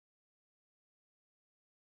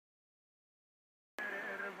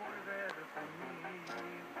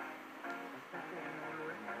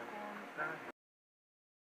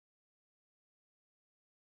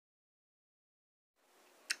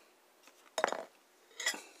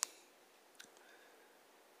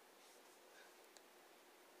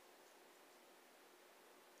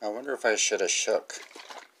I wonder if I should have shook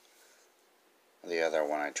the other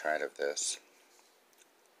one I tried of this.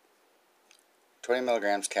 20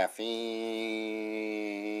 milligrams caffeine,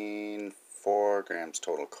 4 grams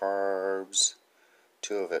total carbs,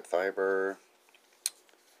 2 of it fiber.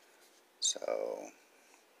 So,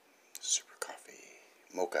 super coffee,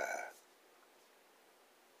 mocha,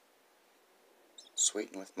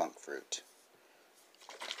 sweetened with monk fruit.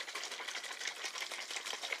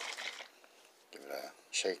 Give it a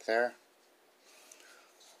shake there.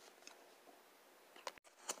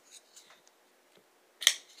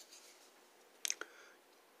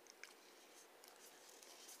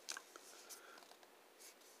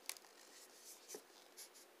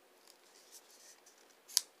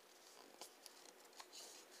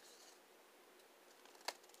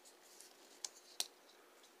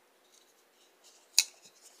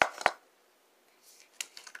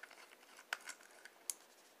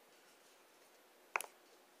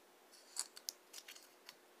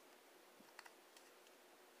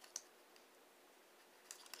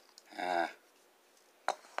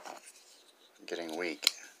 I'm getting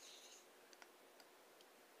weak.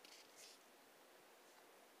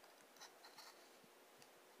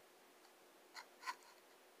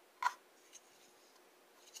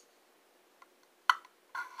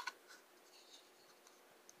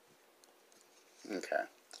 Okay.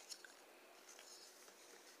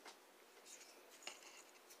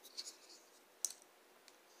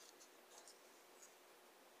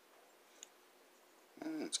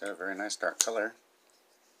 It's got a very nice dark color.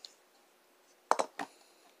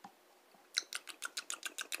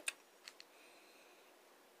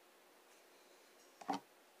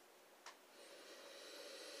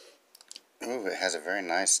 Ooh, it has a very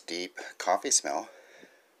nice deep coffee smell.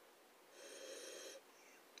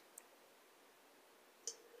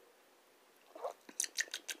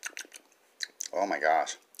 Oh my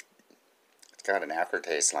gosh. It's got an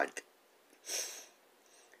aftertaste like,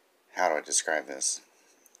 how do I describe this?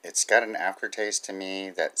 It's got an aftertaste to me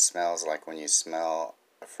that smells like when you smell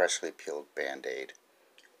a freshly peeled Band-Aid.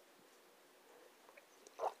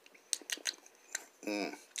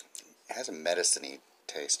 It has a medicine-y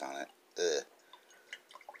taste on it. Ugh.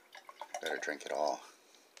 Better drink it all.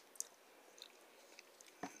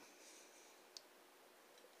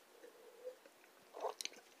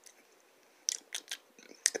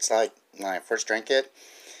 It's like when I first drank it,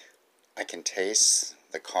 I can taste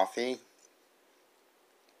the coffee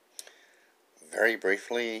very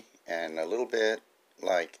briefly and a little bit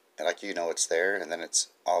like you know it's there, and then it's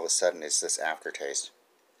all of a sudden it's this aftertaste.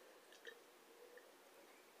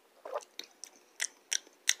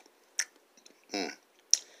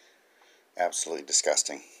 Absolutely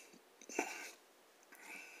disgusting.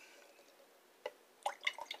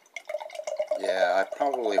 Yeah, I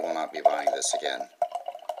probably will not be buying this again.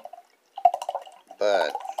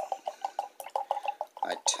 But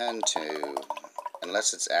I tend to,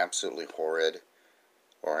 unless it's absolutely horrid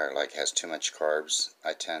or like has too much carbs,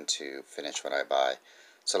 I tend to finish what I buy.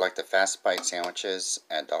 So like the Fast Bite sandwiches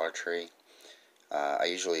at Dollar Tree, I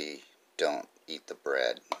usually don't eat the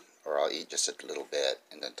bread, or I'll eat just a little bit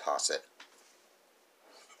and then toss it.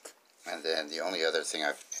 And then the only other thing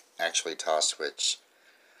I've actually tossed, which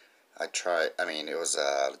I tried, it was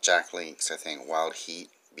Jack Link's, I think, Wild Heat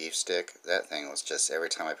beef stick. That thing was just, every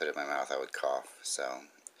time I put it in my mouth I would cough, so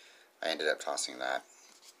I ended up tossing that.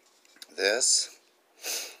 This,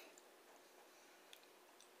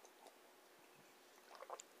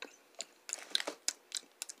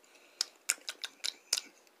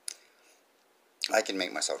 I can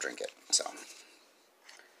make myself drink it, so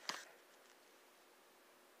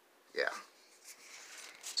yeah.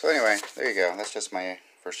 So anyway, there you go. That's just my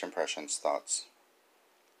first impressions, thoughts.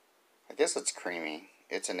 I guess it's creamy.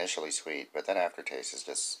 It's initially sweet, but that aftertaste is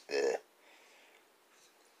just ugh.